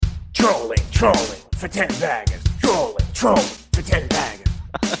Trolling for 10 baggers. Trolling for 10 baggers.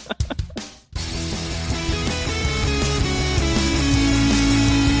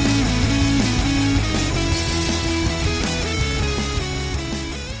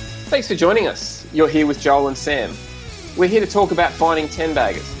 Thanks for joining us. You're here with Joel and Sam. We're here to talk about finding 10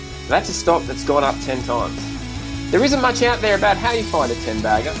 baggers. That's a stock that's gone up 10 times. There isn't much out there about how you find a 10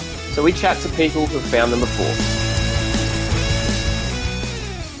 bagger, so we chat to people who've found them before.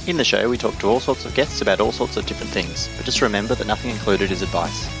 In the show, we talk to all sorts of guests about all sorts of different things, but just remember that nothing included is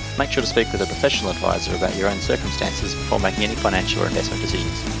advice. Make sure to speak with a professional advisor about your own circumstances before making any financial or investment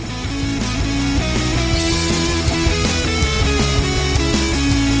decisions.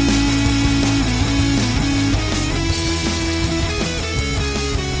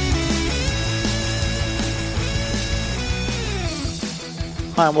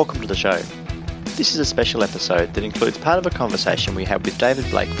 Hi and welcome to the show. This is a special episode that includes part of a conversation we had with David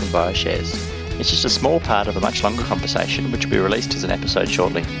Blake from BioShares. It's just a small part of a much longer conversation which will be released as an episode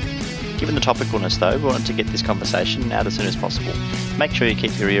shortly. Given the topicalness though, we wanted to get this conversation out as soon as possible. Make sure you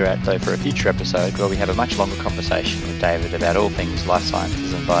keep your ear out though for a future episode where we have a much longer conversation with David about all things life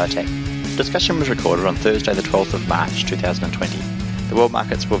sciences and biotech. The discussion was recorded on Thursday the 12th of March 2020. The world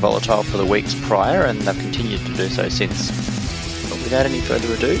markets were volatile for the weeks prior and they've continued to do so since. But without any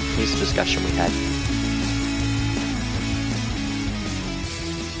further ado, here's the discussion we had.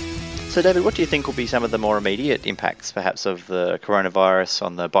 So David, what do you think will be some of the more immediate impacts perhaps of the coronavirus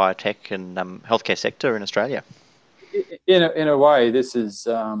on the biotech and healthcare sector in Australia? In a way, this is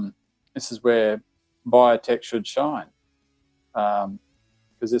where biotech should shine,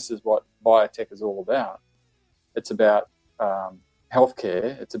 because this is what biotech is all about. It's about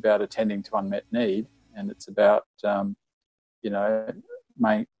healthcare, it's about attending to unmet need, and it's about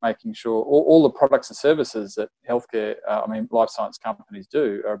making sure all the products and services that healthcare, life science companies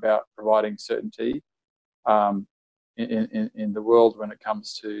do are about providing certainty in the world when it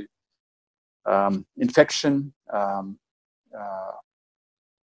comes to infection,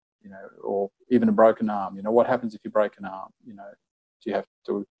 or even a broken arm. What happens if you break an arm? Do you have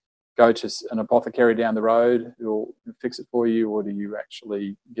to go to an apothecary down the road who'll fix it for you, or do you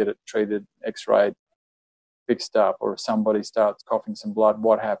actually get it treated, x-rayed, fixed up? Or if somebody starts coughing some blood,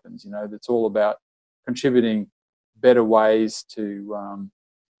 what happens? It's all about contributing better ways to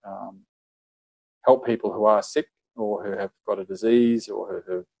help people who are sick or who have got a disease or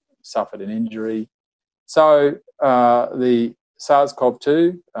who have suffered an injury. So the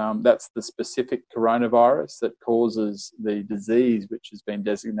SARS-CoV-2, that's the specific coronavirus that causes the disease which has been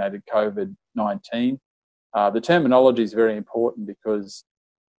designated COVID-19. The terminology is very important because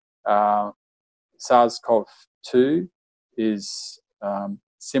SARS-CoV-2 is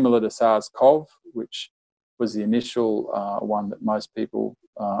similar to SARS-CoV, which was the initial one that most people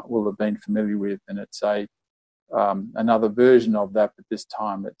will have been familiar with, and it's another version of that, but this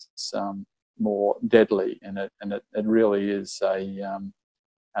time it's more deadly, and it really is an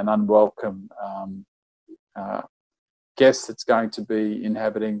unwelcome guest that's going to be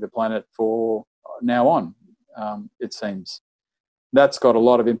inhabiting the planet for now on, it seems. That's got a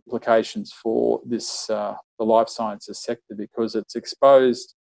lot of implications for this the life sciences sector, because it's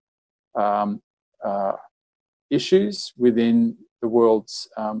exposed issues within the world's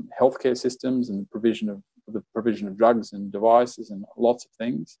healthcare systems and the provision of drugs and devices and lots of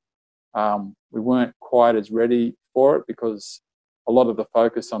things. We weren't quite as ready for it because a lot of the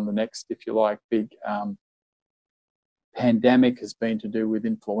focus on the next, if you like, big pandemic has been to do with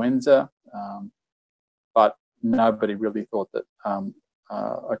influenza, but nobody really thought that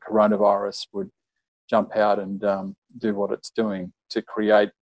a coronavirus would jump out and do what it's doing to create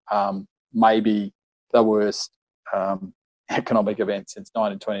maybe the worst economic event since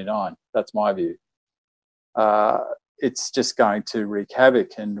 1929. That's my view. It's just going to wreak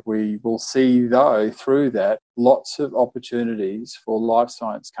havoc, and we will see, though, through that, lots of opportunities for life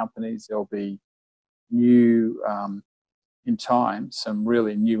science companies. There'll be new, in time, some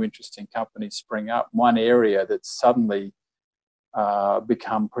really new interesting companies spring up. One area that's suddenly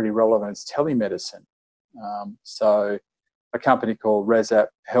become pretty relevant is telemedicine. So a company called ResApp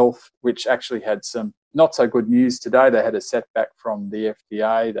Health, which actually had some not so good news today. They had a setback from the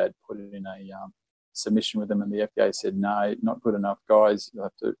FDA. They'd put it in a submission with them, and the FDA said, no, not good enough, guys. You'll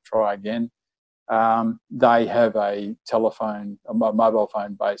have to try again. They have a mobile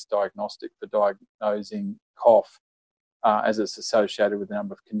phone-based diagnostic for diagnosing cough as it's associated with a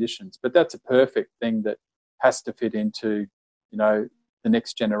number of conditions. But that's a perfect thing that has to fit into, the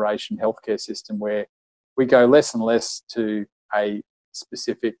next generation healthcare system, where we go less and less to a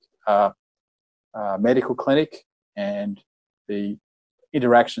specific medical clinic, and the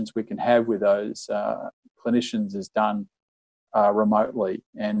interactions we can have with those clinicians is done remotely.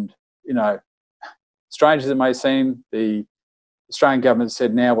 And, strange as it may seem, the Australian government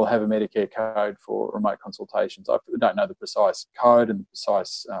said now we'll have a Medicare code for remote consultations. I don't know the precise code and the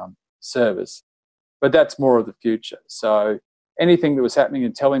precise service, but that's more of the future. So anything that was happening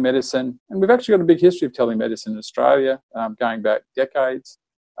in telemedicine, and we've actually got a big history of telemedicine in Australia, going back decades,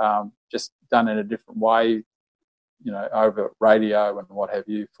 just done in a different way, over radio and what have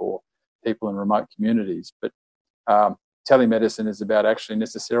you for people in remote communities. But telemedicine is about actually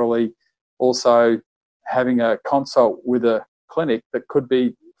necessarily also having a consult with a clinic that could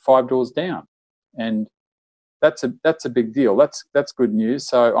be 5 doors down, and that's a big deal. That's good news.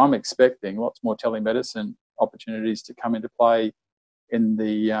 So I'm expecting lots more telemedicine opportunities to come into play in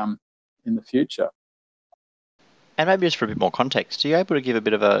the future. And maybe just for a bit more context, are you able to give a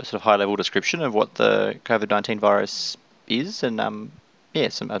bit of a sort of high-level description of what the COVID-19 virus is, and a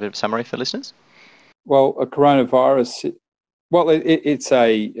bit of a summary for listeners? Well, a coronavirus,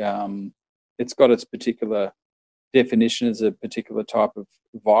 it's got its particular definition as a particular type of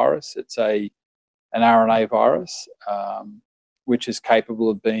virus. It's an RNA virus, which is capable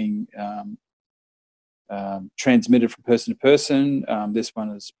of being transmitted from person to person. This one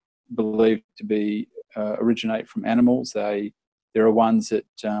is believed to be originate from animals. There are ones that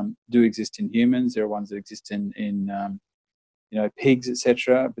do exist in humans. There are ones that exist in pigs,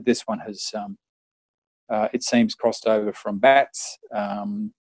 etc. But this one has, it seems, crossed over from bats,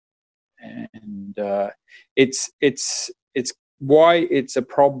 and it's why it's a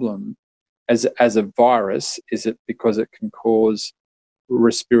problem as a virus. Is it because it can cause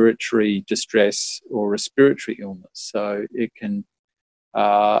respiratory distress or respiratory illness? So it can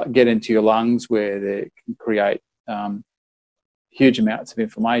get into your lungs, where they can create huge amounts of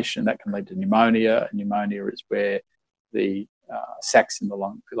inflammation that can lead to pneumonia. And pneumonia is where the sacs in the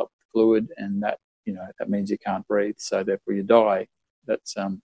lung fill up with fluid, and that means you can't breathe, so therefore you die. That's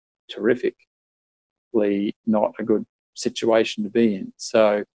terrifically not a good situation to be in.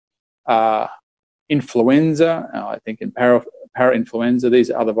 So influenza, I think in parainfluenza, these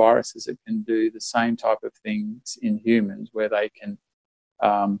are other viruses that can do the same type of things in humans, where they can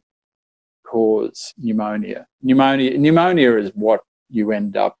cause pneumonia. Pneumonia is what you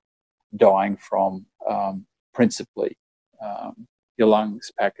end up dying from, principally. Your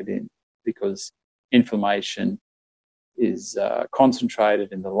lungs pack it in, because inflammation is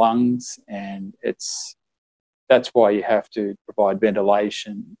concentrated in the lungs, and that's why you have to provide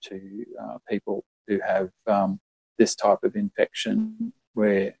ventilation to people who have this type of infection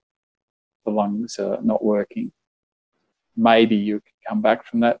where the lungs are not working. Maybe you can come back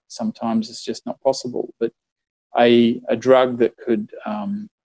from that. Sometimes it's just not possible. But a drug that could,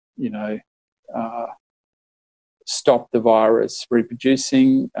 stop the virus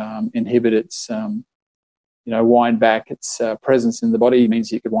reproducing, inhibit its, wind back its presence in the body,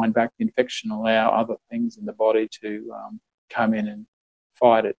 means you could wind back the infection, allow other things in the body to come in and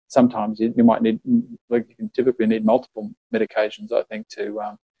fight it. Sometimes you might need, you can typically need multiple medications, I think,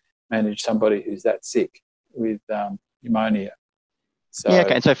 to manage somebody who's that sick with pneumonia. So, yeah,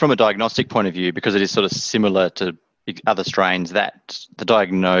 okay. And so from a diagnostic point of view, because it is sort of similar to other strains, that the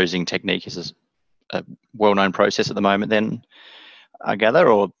diagnosing technique is a well-known process at the moment then, I gather,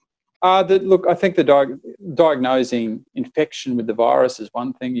 or? Look, I think the diagnosing infection with the virus is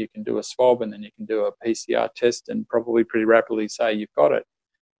one thing. You can do a swab, and then you can do a PCR test and probably pretty rapidly say you've got it.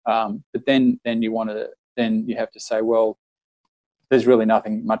 But then you have to say, well, there's really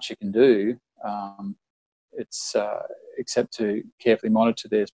nothing much you can do. It's except to carefully monitor.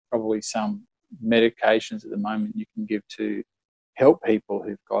 There's probably some medications at the moment you can give to help people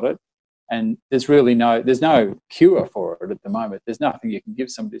who've got it, and there's no cure for it at the moment. There's nothing you can give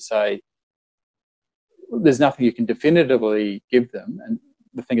somebody to say. There's nothing you can definitively give them. And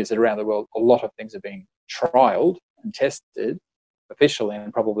the thing is that around the world, a lot of things are being trialled and tested, officially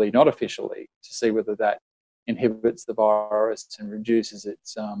and probably not officially, to see whether that inhibits the virus and reduces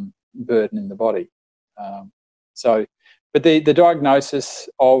its burden in the body. But the diagnosis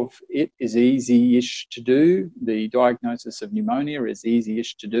of it is easy-ish to do. The diagnosis of pneumonia is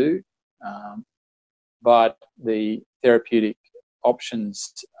easy-ish to do. But the therapeutic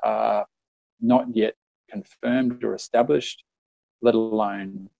options are not yet confirmed or established, let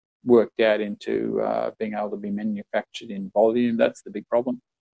alone worked out into being able to be manufactured in volume. That's the big problem.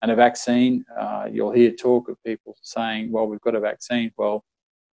 And a vaccine, you'll hear talk of people saying, well, we've got a vaccine. Well,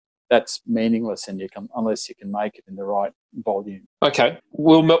 that's meaningless unless you can make it in the right volume. Okay.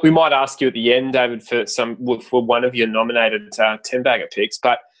 We might ask you at the end, David, for one of your nominated 10-bagger picks,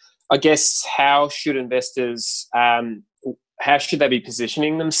 but I guess how should investors how should they be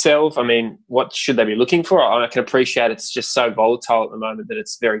positioning themselves? I mean, what should they be looking for? I can appreciate it's just so volatile at the moment that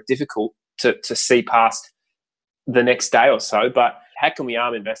it's very difficult to see past the next day or so, but how can we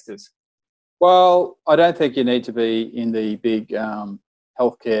arm investors? Well, I don't think you need to be in the big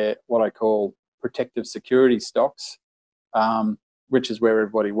healthcare, what I call protective security stocks, which is where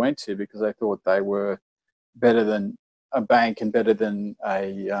everybody went to because they thought they were better than a bank and better than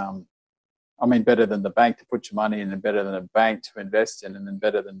better than the bank to put your money in and better than a bank to invest in and then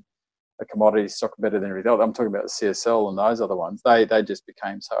better than a commodity stock, better than everything else. I'm talking about the CSL and those other ones. They just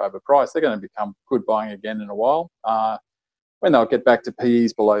became so overpriced. They're going to become good buying again in a while. When they'll get back to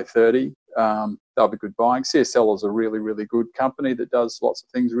PEs below 30, they'll be good buying. CSL is a really, really good company that does lots of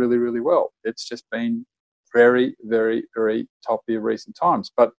things really, really well. It's just been very, very, very toppy of recent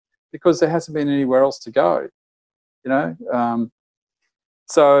times, but because there hasn't been anywhere else to go,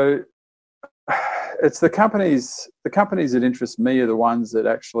 so it's the companies that interest me are the ones that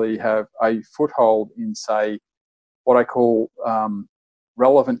actually have a foothold in, say, what I call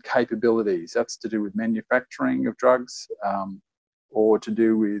relevant capabilities. That's to do with manufacturing of drugs, or to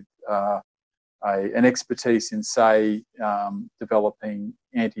do with an expertise in, say, developing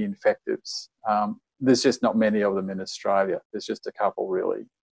anti-infectives. There's just not many of them in Australia. There's just a couple, really.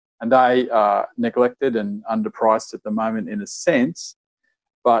 And they are neglected and underpriced at the moment in a sense,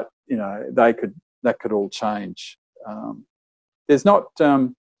 but, that could all change. There's not...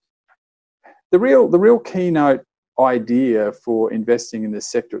 the real keynote idea for investing in this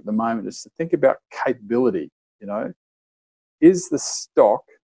sector at the moment is to think about capability. Is the stock,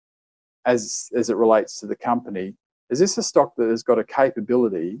 as it relates to the company, is this a stock that has got a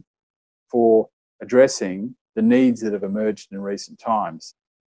capability for addressing the needs that have emerged in recent times?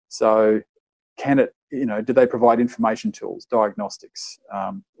 So can it, do they provide information tools, diagnostics,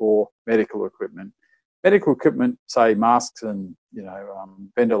 or medical equipment? Medical equipment, say masks and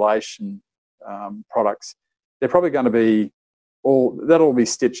ventilation products, they're probably going to be that'll be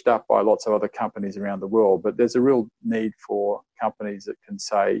stitched up by lots of other companies around the world. But there's a real need for companies that can,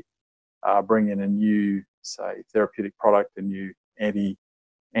 say, bring in a new, say, therapeutic product, a new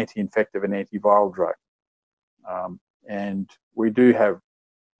anti-infective and antiviral drug. And we do have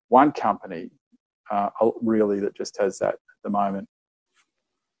one company really that just has that at the moment.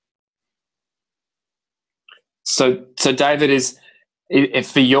 So David, if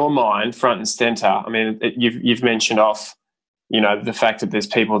for your mind, front and centre, I mean, you've mentioned off, the fact that there's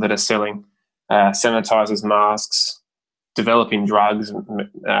people that are selling sanitizers, masks, developing drugs,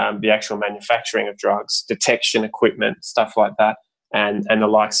 the actual manufacturing of drugs, detection equipment, stuff like that, and the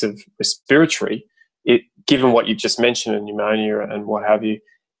likes of respiratory. Given what you've just mentioned, and pneumonia and what have you,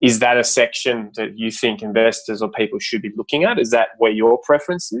 is that a section that you think investors or people should be looking at? Is that where your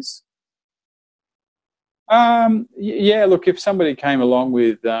preference is? Yeah, look, if somebody came along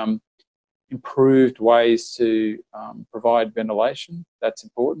with improved ways to provide ventilation, that's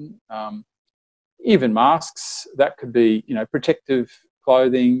important. Even masks, that could be, protective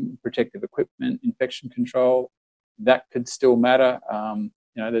clothing, protective equipment, infection control, that could still matter.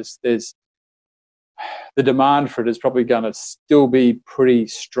 There's the demand for it is probably going to still be pretty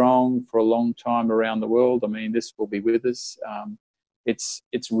strong for a long time around the world. I mean, this will be with us. It's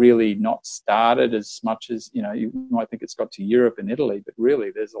really not started as much as, you might think it's got to Europe and Italy, but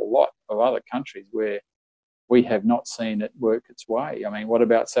really there's a lot of other countries where we have not seen it work its way. I mean, what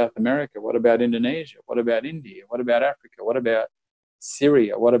about South America? What about Indonesia? What about India? What about Africa? What about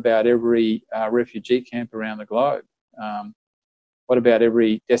Syria? What about every refugee camp around the globe? What about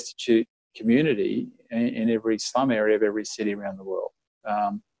every destitute community in every slum area of every city around the world?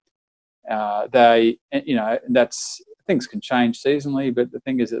 That's... Things can change seasonally, but the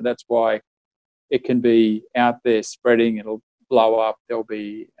thing is that's why it can be out there spreading. It'll blow up. There'll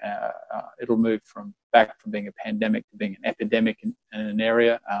be it'll move back from being a pandemic to being an epidemic in an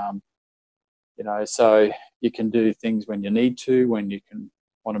area. So you can do things when you need to, when you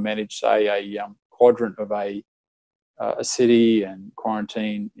want to manage, say, a quadrant of a city and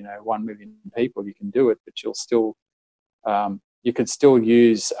quarantine, 1 million people. You can do it, but you could still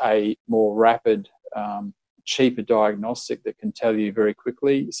use a more rapid, cheaper diagnostic that can tell you very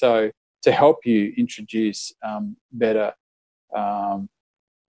quickly. So to help you introduce better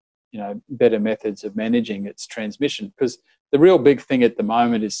methods of managing its transmission, because the real big thing at the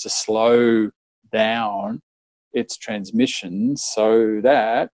moment is to slow down its transmission so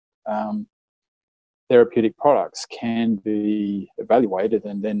that therapeutic products can be evaluated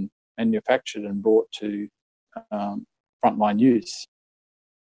and then manufactured and brought to frontline use.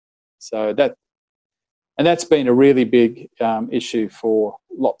 So that's been a really big issue for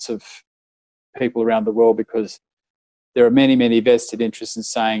lots of people around the world, because there are many, many vested interests in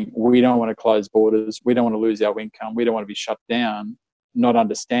saying we don't want to close borders, we don't want to lose our income, we don't want to be shut down, not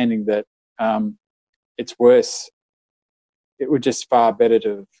understanding that it's worse. It would just far better to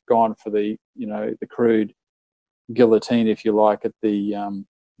have gone for the crude guillotine, if you like, at the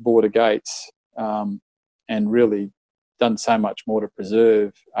border gates, and really done so much more to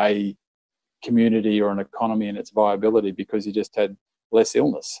preserve a community or an economy and its viability, because you just had less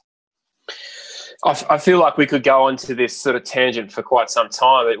illness. I feel like we could go on to this sort of tangent for quite some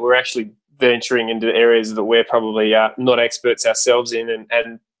time. We're actually venturing into areas that we're probably not experts ourselves in,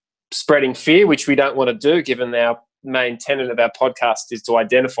 and spreading fear, which we don't want to do, given our main tenet of our podcast is to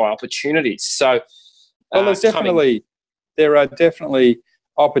identify opportunities. So, well, there are definitely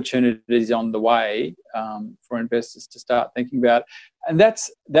opportunities on the way for investors to start thinking about, and that's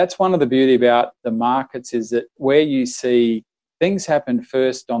one of the beauty about the markets, is that where you see things happen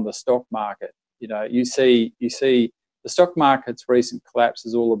first on the stock market. You see the stock market's recent collapse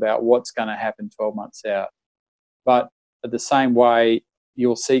is all about what's going to happen 12 months out. But at the same way,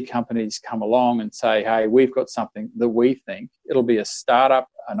 you'll see companies come along and say, hey, we've got something that we think. It'll be a startup,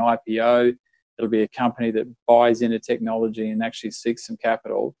 an IPO. It'll be a company that buys into technology and actually seeks some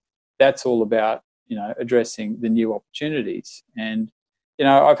capital. That's all about, addressing the new opportunities. And,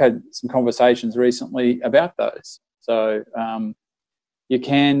 I've had some conversations recently about those. So you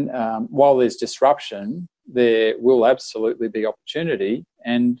can, while there's disruption, there will absolutely be opportunity.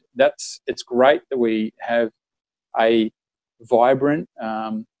 And it's great that we have a vibrant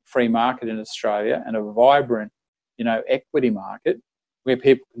free market in Australia and a vibrant, equity market where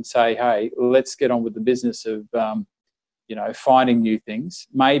people can say, hey, let's get on with the business of, finding new things,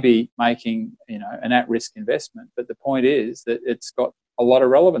 maybe making, an at-risk investment. But the point is that it's got a lot of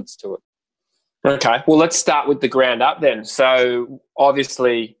relevance to it. Okay, well, let's start with the ground up then. So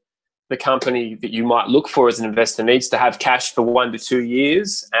obviously the company that you might look for as an investor needs to have cash for 1 to 2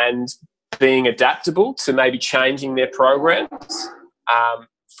 years and being adaptable to maybe changing their programs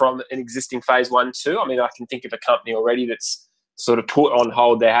from an existing phase 1, 2. I mean, I can think of a company already that's sort of put on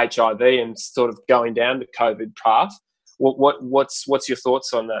hold their HIV and sort of going down the COVID path. What's your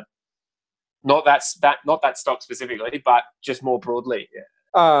thoughts on that? Not that stock specifically, but just more broadly.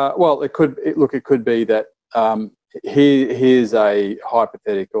 Well, it could be that here's a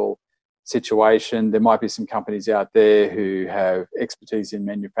hypothetical situation. There might be some companies out there who have expertise in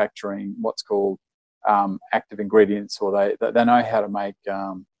manufacturing what's called active ingredients, or they know how to make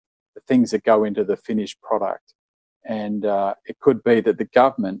the things that go into the finished product. And it could be that the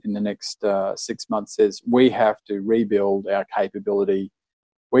government in the next 6 months says, we have to rebuild our capability.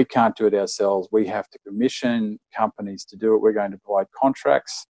 We can't do it ourselves. We have to commission companies to do it. We're going to provide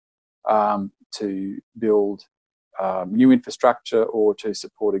contracts to build new infrastructure or to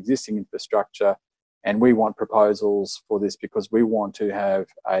support existing infrastructure. And we want proposals for this because we want to have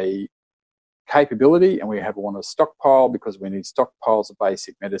a capability, and we want a stockpile because we need stockpiles of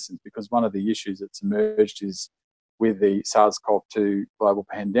basic medicines, because one of the issues that's emerged is with the SARS-CoV-2 global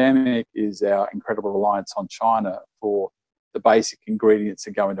pandemic is our incredible reliance on China for the basic ingredients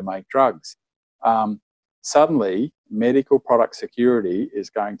that go in to make drugs. Suddenly, medical product security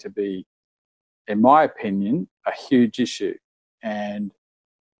is going to be, in my opinion, a huge issue. And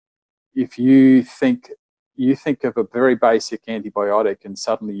if you think of a very basic antibiotic and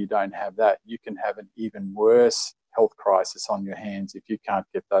suddenly you don't have that, you can have an even worse health crisis on your hands if you can't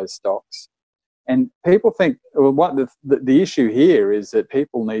get those stocks. And people think, well, what the issue here is that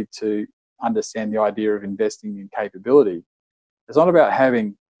people need to understand the idea of investing in capability. It's not about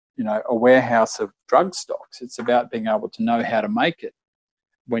having, a warehouse of drug stocks. It's about being able to know how to make it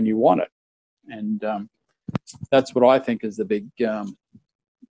when you want it. And that's what I think is the big,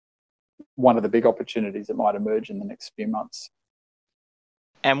 one of the big opportunities that might emerge in the next few months.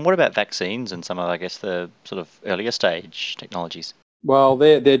 And what about vaccines and some of, I guess, the sort of earlier stage technologies? Well,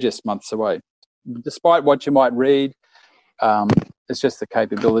 they're just months away. Despite what you might read, it's just the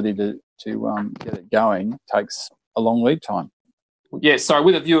capability to get it going takes a long lead time. Yeah, sorry,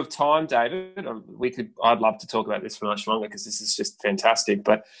 with a view of time, David, I'd love to talk about this for much longer because this is just fantastic.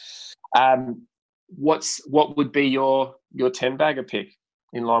 But what would be your 10-bagger pick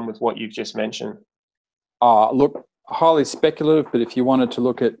in line with what you've just mentioned? Look, highly speculative, but if you wanted to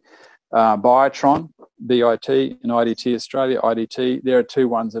look at Biotron, BIT, and IDT Australia, IDT, there are two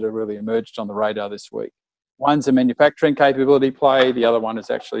ones that have really emerged on the radar this week. One's a manufacturing capability play. The other one is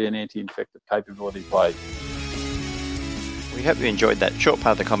actually an anti-infective capability play. We hope you enjoyed that short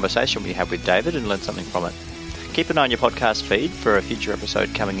part of the conversation we had with David and learned something from it. Keep an eye on your podcast feed for a future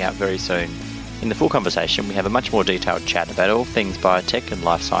episode coming out very soon. In the full conversation, we have a much more detailed chat about all things biotech and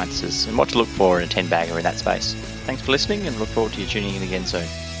life sciences and what to look for in a 10-bagger in that space. Thanks for listening and look forward to you tuning in again soon.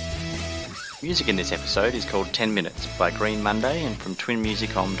 Music in this episode is called 10 Minutes by Green Monday and from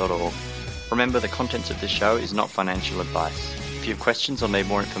twinmusicom.org. Remember, the contents of this show is not financial advice. If you have questions or need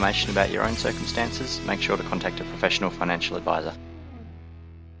more information about your own circumstances, make sure to contact a professional financial advisor.